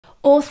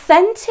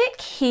Authentic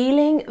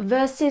healing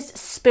versus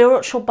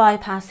spiritual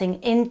bypassing.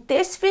 In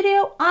this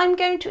video, I'm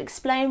going to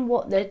explain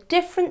what the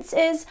difference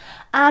is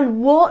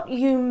and what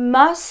you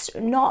must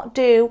not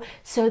do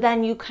so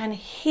then you can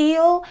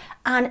heal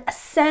and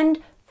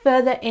ascend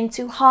further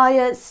into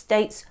higher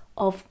states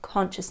of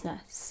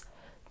consciousness.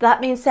 That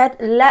being said,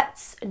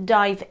 let's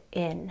dive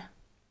in.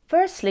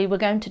 Firstly, we're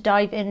going to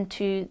dive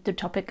into the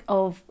topic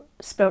of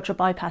spiritual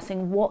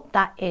bypassing, what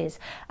that is,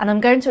 and I'm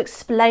going to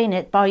explain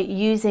it by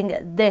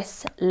using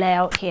this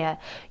layout here.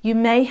 You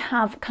may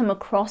have come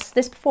across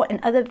this before in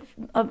other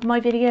of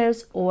my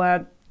videos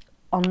or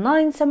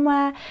online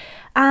somewhere,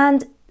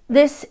 and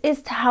this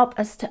is to help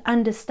us to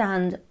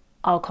understand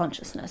our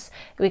consciousness.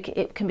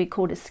 It can be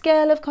called a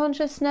scale of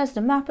consciousness,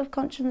 a map of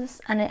consciousness,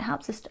 and it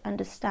helps us to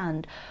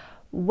understand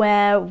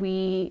where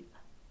we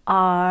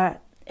are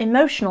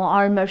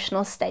our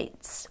emotional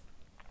states.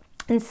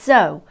 And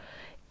so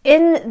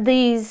in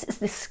the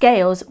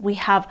scales, we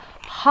have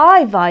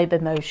high vibe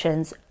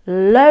emotions,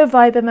 low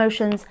vibe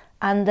emotions,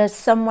 and there's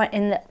somewhere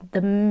in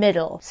the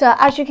middle. So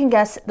as you can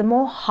guess, the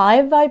more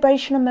high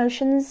vibration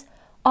emotions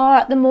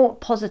are, the more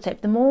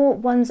positive, the more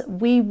ones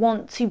we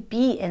want to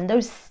be in,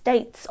 those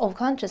states of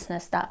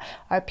consciousness that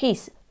are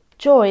peace,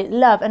 joy,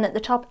 love, and at the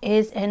top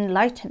is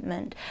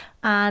enlightenment.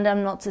 And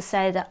I'm not to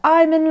say that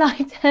I'm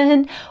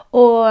enlightened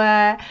or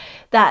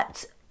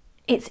that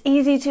it's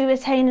easy to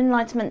attain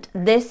enlightenment.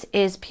 This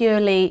is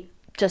purely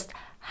just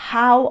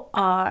how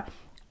our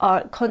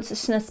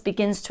consciousness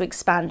begins to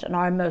expand and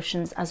our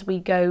emotions as we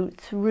go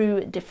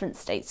through different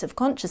states of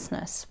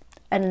consciousness.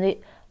 And the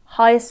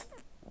highest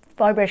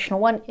vibrational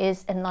one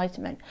is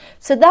enlightenment.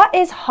 So that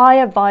is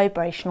higher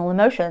vibrational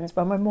emotions,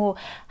 when we're more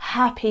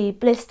happy,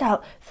 blissed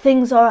out,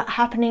 things are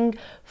happening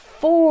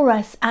for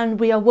us and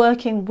we are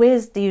working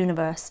with the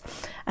universe.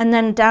 And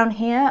then down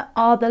here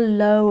are the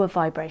lower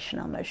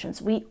vibrational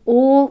emotions. We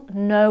all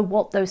know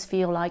what those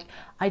feel like.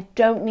 You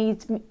don't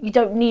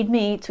need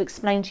me to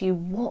explain to you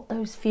what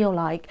those feel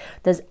like.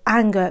 There's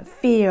anger,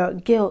 fear,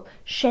 guilt,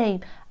 shame,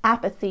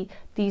 apathy,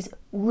 these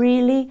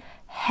really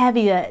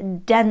heavier,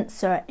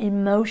 denser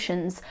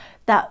emotions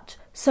that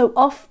so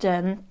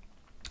often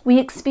we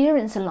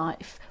experience in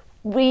life.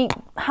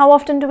 How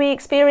often do we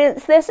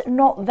experience this?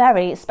 Not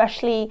very,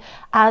 especially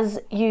as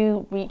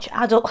you reach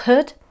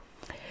adulthood.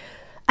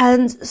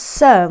 And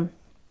so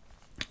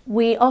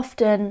we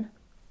often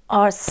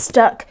are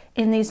stuck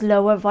in these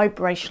lower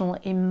vibrational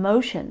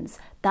emotions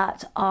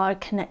that are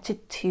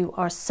connected to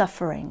our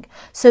suffering.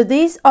 So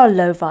these are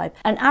low vibe.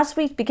 And as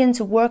we begin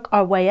to work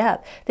our way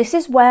up, this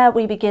is where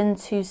we begin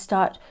to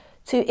start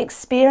to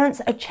experience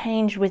a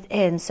change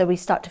within. So we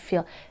start to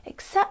feel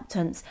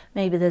acceptance.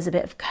 Maybe there's a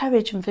bit of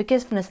courage and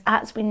forgiveness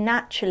as we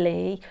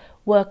naturally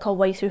work our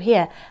way through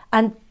here.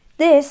 And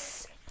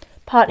this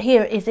part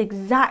here is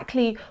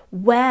exactly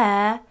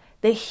where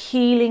the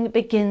healing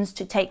begins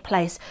to take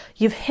place.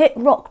 You've hit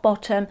rock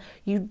bottom,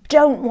 you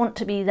don't want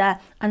to be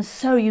there, and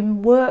so you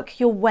work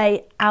your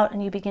way out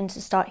and you begin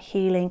to start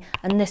healing.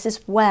 And this is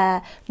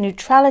where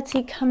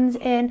neutrality comes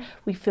in.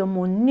 We feel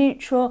more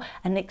neutral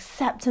and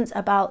acceptance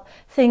about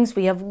things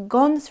we have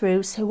gone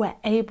through, so we're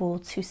able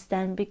to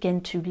then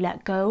begin to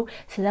let go,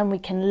 so then we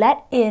can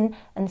let in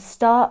and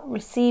start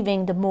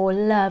receiving the more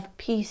love,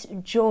 peace,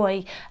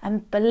 joy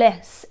and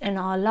bliss in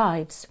our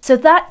lives. So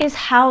that is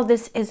how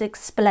this is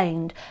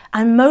explained.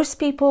 And most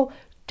people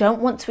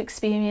don't want to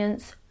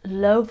experience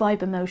low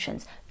vibe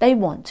emotions. They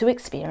want to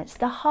experience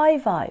the high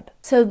vibe.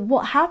 So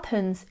what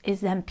happens is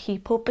then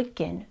people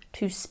begin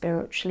to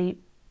spiritually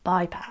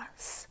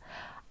bypass.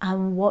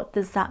 And what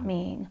does that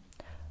mean?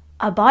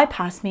 A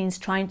bypass means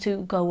trying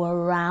to go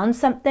around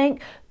something,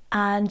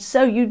 and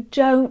so you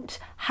don't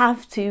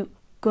have to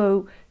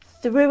go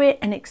through it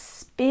and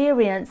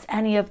experience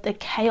any of the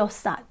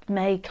chaos that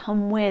may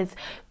come with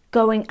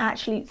going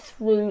actually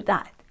through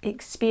that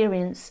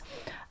experience.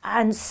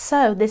 And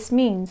so this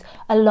means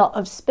a lot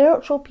of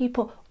spiritual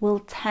people will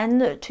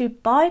tend to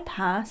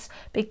bypass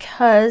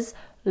because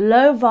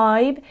low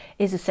vibe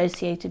is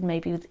associated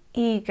maybe with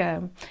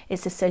ego.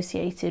 It's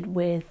associated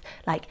with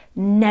like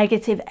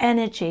negative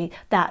energy,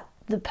 that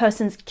the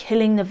person's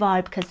killing the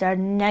vibe because they're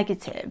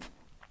negative.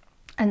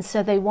 And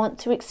so they want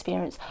to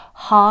experience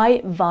high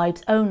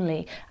vibes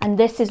only. And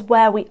this is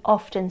where we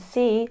often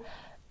see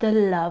the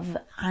love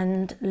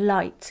and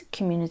light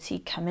community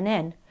coming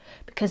in,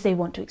 because they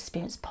want to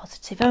experience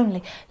positive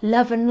only,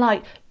 love and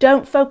light.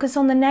 Don't focus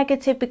on the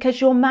negative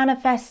because you'll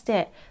manifest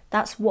it.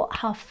 That's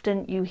what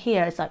often you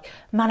hear. It's like,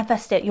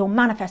 manifest it, you'll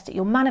manifest it,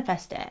 you'll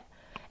manifest it,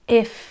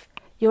 if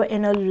you're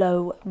in a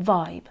low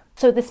vibe.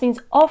 So this means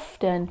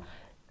often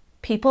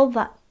people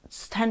that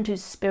tend to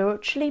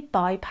spiritually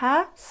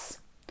bypass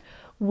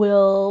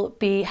will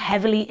be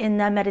heavily in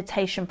their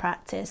meditation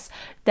practice.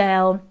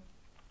 They'll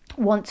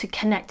want to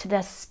connect to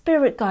their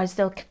spirit guides.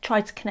 They'll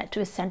try to connect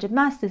to ascended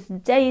masters,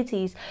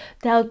 deities.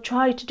 They'll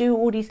try to do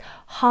all these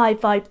high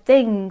vibe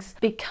things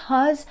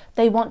because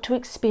they want to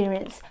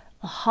experience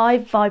high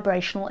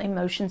vibrational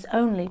emotions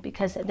only,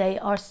 because they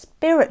are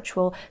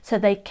spiritual, so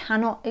they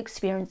cannot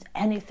experience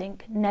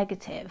anything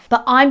negative.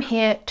 But I'm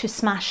here to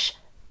smash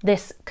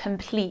this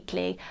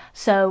completely.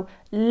 So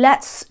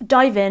let's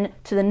dive in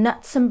to the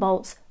nuts and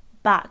bolts,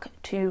 back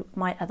to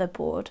my other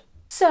board.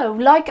 So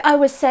like I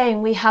was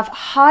saying, we have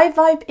high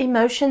vibe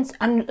emotions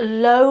and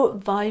low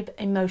vibe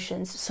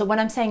emotions. So when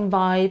I'm saying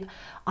vibe,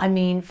 I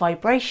mean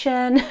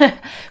vibration,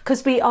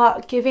 because we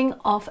are giving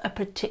off a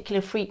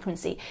particular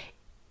frequency.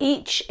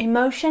 Each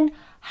emotion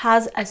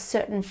has a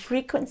certain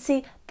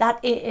frequency that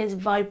it is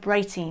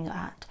vibrating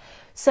at.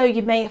 So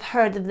you may have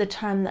heard of the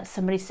term that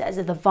somebody says,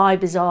 if the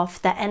vibe is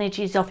off, the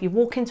energy is off, you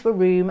walk into a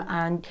room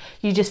and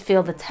you just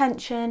feel the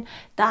tension.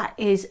 That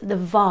is the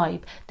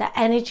vibe, the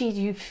energy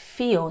you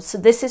feel. So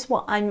this is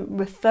what I'm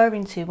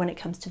referring to when it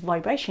comes to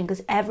vibration,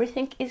 because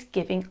everything is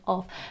giving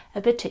off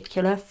a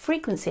particular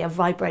frequency, a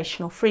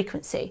vibrational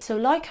frequency. So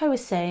like I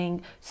was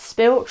saying,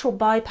 spiritual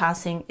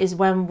bypassing is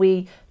when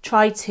we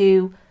try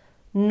to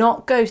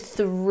not go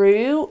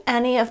through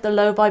any of the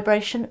low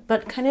vibration,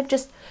 but kind of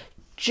just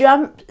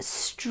jump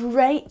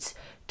straight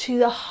to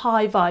the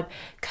high vibe,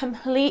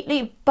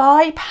 completely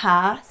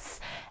bypass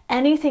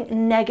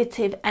anything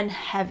negative and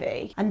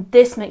heavy. And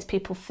this makes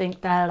people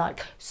think they're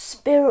like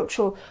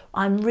spiritual.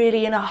 I'm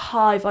really in a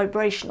high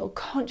vibrational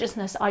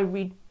consciousness. I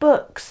read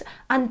books,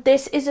 and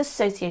this is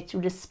associated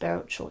with the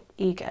spiritual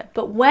ego.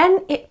 But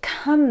when it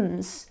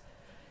comes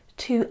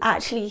to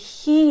actually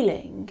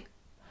healing,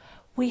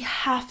 we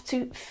have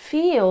to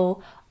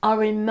feel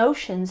our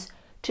emotions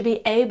to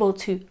be able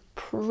to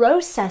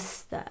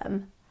process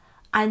them,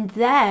 and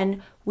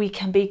then we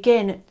can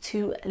begin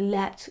to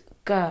let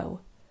go.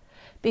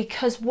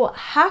 Because what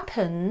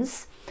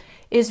happens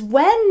is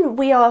when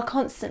we are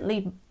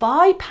constantly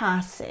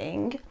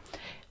bypassing,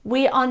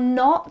 we are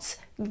not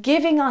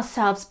giving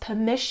ourselves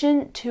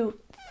permission to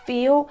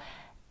feel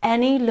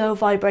any low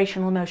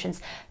vibrational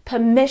emotions,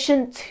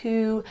 permission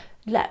to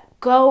let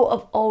go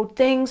of old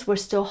things. We're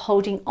still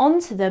holding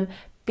on to them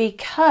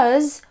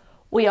because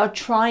we are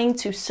trying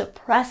to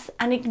suppress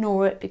and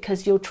ignore it,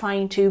 because you're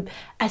trying to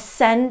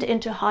ascend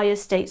into higher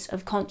states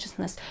of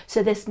consciousness.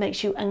 So this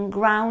makes you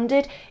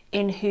ungrounded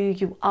in who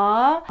you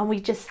are, and we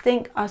just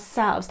think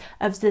ourselves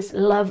as this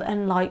love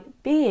and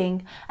light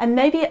being. And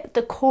maybe at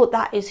the core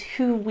that is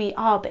who we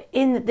are, but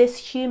in this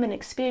human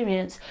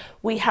experience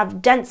we have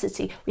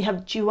density, we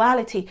have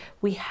duality,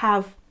 we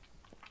have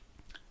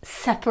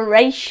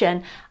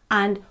separation,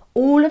 and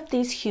all of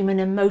these human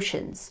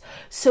emotions.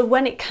 So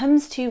when it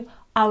comes to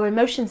our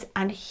emotions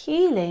and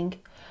healing,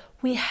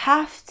 we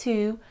have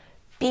to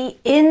be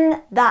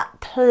in that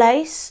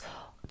place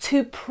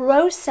to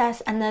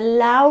process and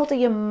allow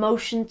the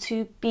emotion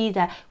to be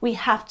there. We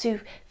have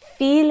to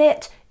feel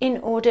it in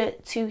order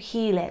to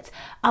heal it.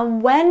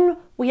 And when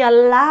we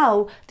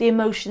allow the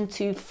emotion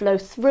to flow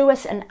through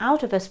us and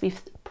out of us,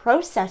 we've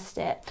processed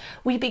it,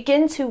 we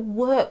begin to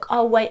work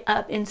our way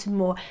up into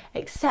more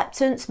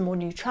acceptance, more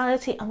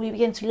neutrality, and we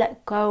begin to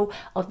let go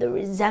of the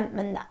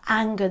resentment, the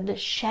anger, the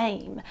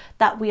shame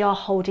that we are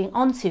holding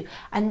on to.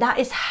 And that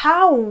is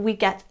how we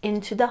get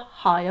into the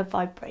higher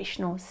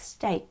vibrational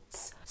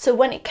states. So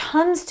when it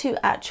comes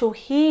to actual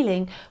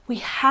healing, we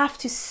have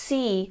to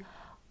see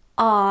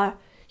our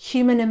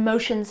human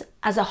emotions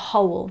as a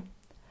whole.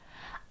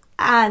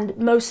 And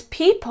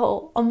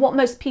what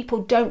most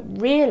people don't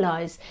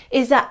realize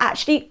is that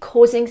actually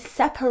causing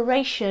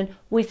separation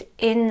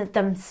within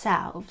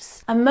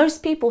themselves. And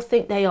most people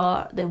think they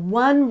are the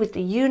one with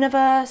the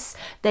universe,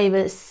 they've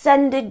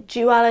ascended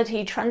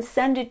duality,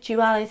 transcended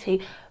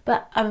duality,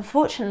 but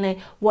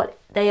unfortunately what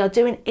they are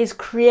doing is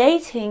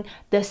creating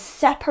the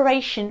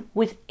separation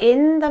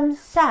within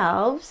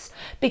themselves,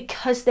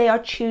 because they are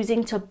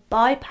choosing to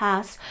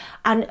bypass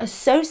and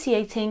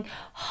associating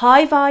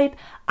high vibe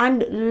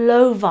and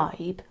low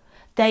vibe.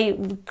 They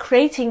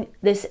creating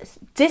this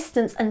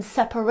distance and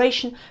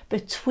separation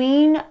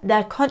between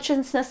their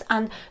consciousness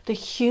and the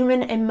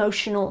human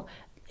emotional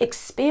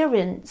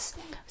experience.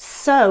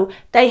 So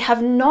they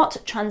have not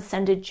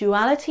transcended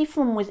duality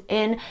from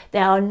within. They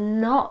are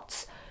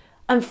not,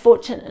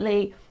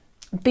 unfortunately,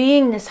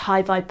 being this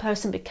high vibe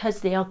person,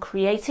 because they are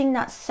creating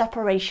that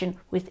separation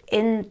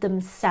within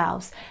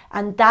themselves.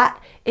 And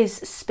that is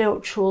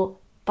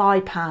spiritual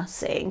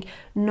bypassing,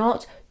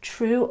 not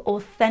true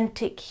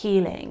authentic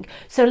healing.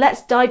 So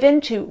let's dive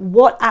into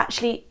what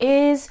actually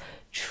is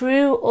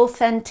true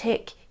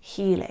authentic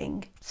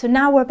healing. So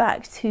now we're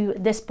back to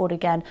this board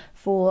again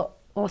for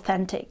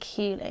authentic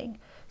healing.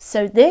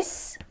 So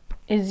this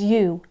is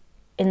you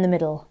in the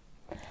middle,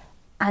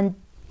 and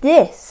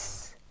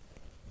this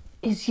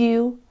is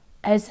you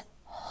as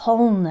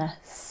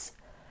wholeness,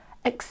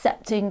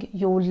 accepting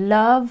your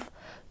love,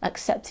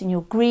 accepting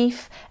your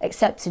grief,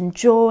 accepting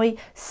joy,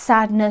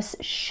 sadness,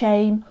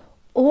 shame,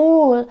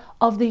 all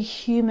of the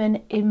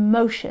human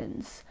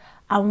emotions.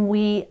 And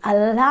we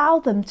allow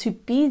them to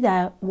be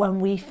there when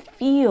we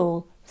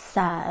feel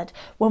sad,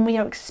 when we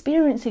are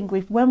experiencing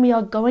grief, when we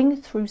are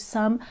going through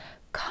some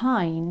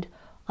kind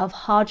of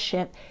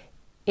hardship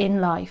in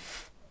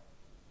life.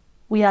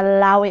 We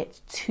allow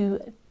it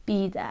to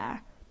be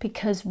there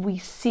because we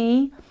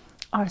see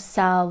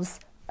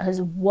ourselves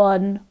as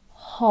one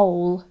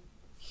whole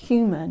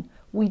human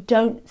We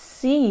don't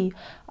see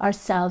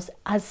ourselves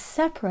as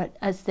separate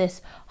as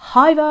this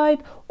high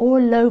vibe or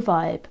low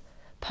vibe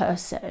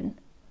person.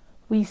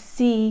 We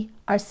see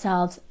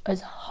ourselves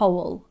as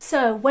whole.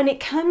 So when it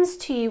comes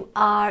to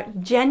our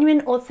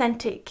genuine,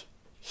 authentic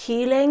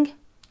healing,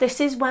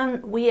 this is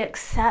when we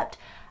accept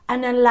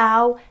and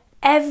allow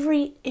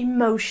every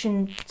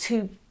emotion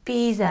to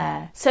be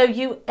there. So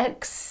you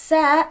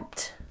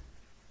accept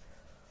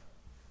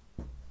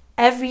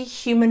every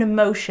human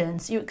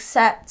emotions. You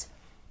accept,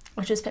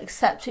 or just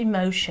accept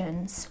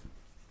emotions.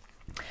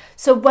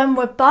 So when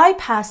we're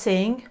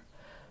bypassing,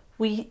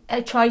 we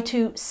try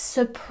to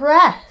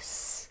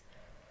suppress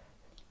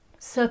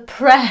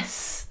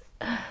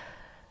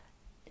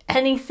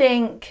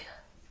anything,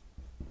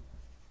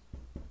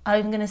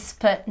 I'm going to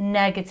put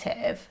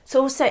negative.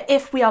 So also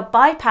if we are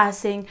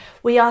bypassing,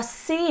 we are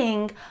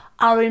seeing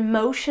our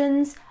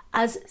emotions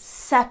as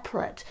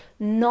separate,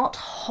 not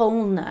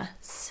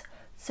wholeness.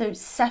 So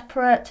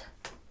separate.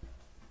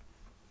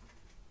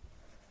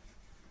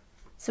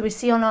 So we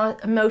see on our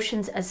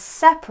emotions as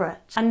separate.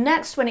 And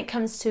next, when it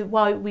comes to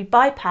why we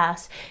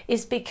bypass,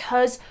 is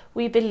because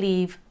we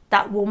believe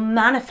that will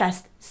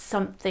manifest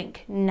something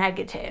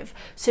negative.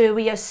 So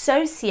we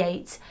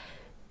associate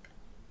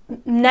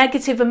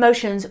negative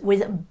emotions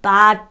with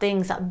bad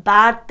things, that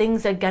bad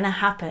things are going to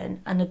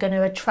happen and are going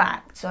to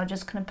attract. So I'm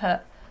just going to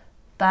put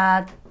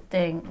bad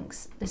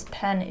things. This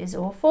pen is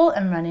awful.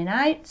 I'm running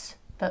out,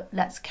 but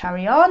let's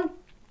carry on.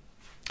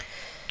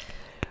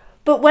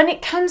 But when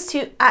it comes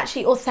to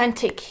actually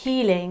authentic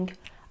healing,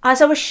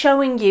 as I was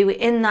showing you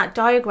in that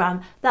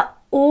diagram, that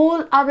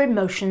all our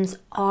emotions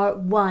are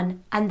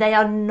one and they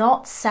are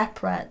not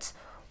separate,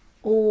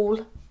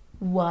 all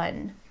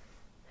one.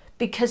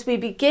 Because we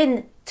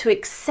begin to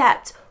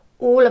accept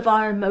all of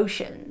our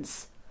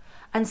emotions.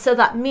 And so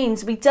that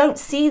means we don't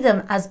see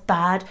them as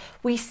bad,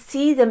 we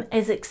see them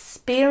as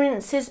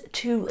experiences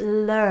to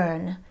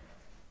learn.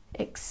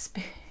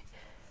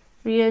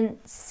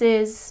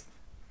 Experiences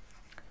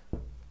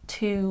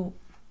to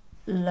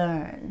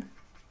learn.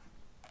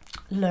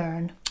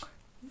 Learn.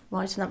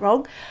 Writing that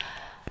wrong.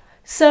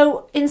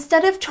 So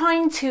instead of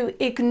trying to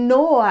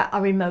ignore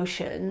our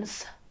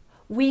emotions,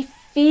 we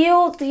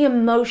feel the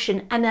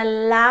emotion and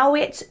allow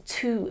it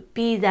to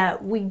be there.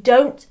 We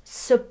don't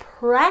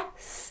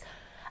suppress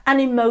an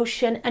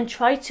emotion and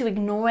try to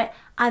ignore it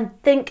and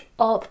think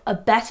of a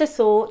better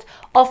thought.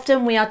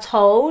 Often we are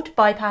told,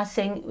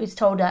 bypassing is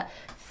told that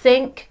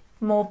think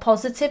more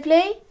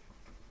positively.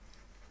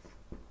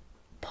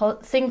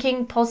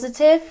 Thinking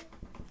positively.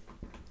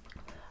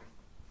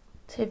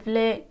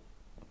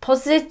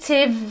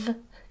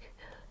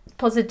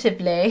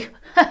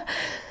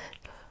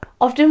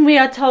 Often we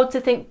are told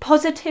to think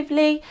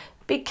positively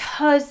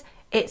because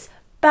it's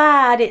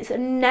bad, it's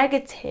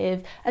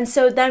negative, and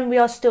so then we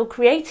are still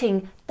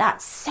creating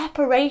that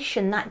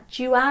separation, that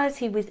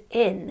duality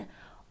within.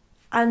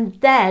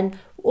 And then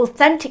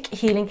authentic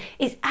healing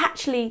is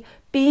actually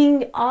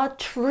being our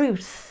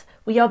truth.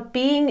 We are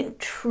being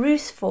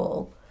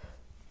truthful,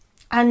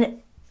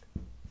 and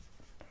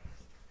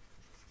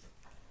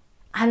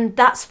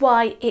that's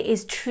why it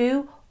is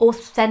true,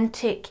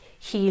 authentic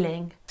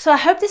healing. So I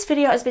hope this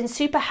video has been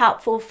super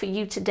helpful for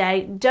you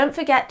today. Don't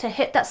forget to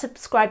hit that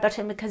subscribe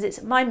button because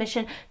it's my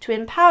mission to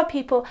empower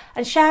people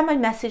and share my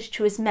message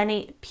to as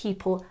many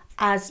people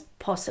as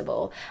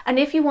possible. And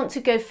if you want to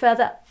go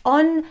further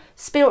on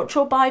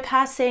spiritual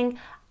bypassing,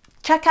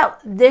 check out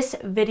this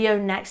video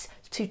next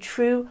to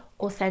true,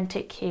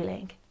 authentic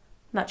healing.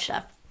 Much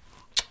love.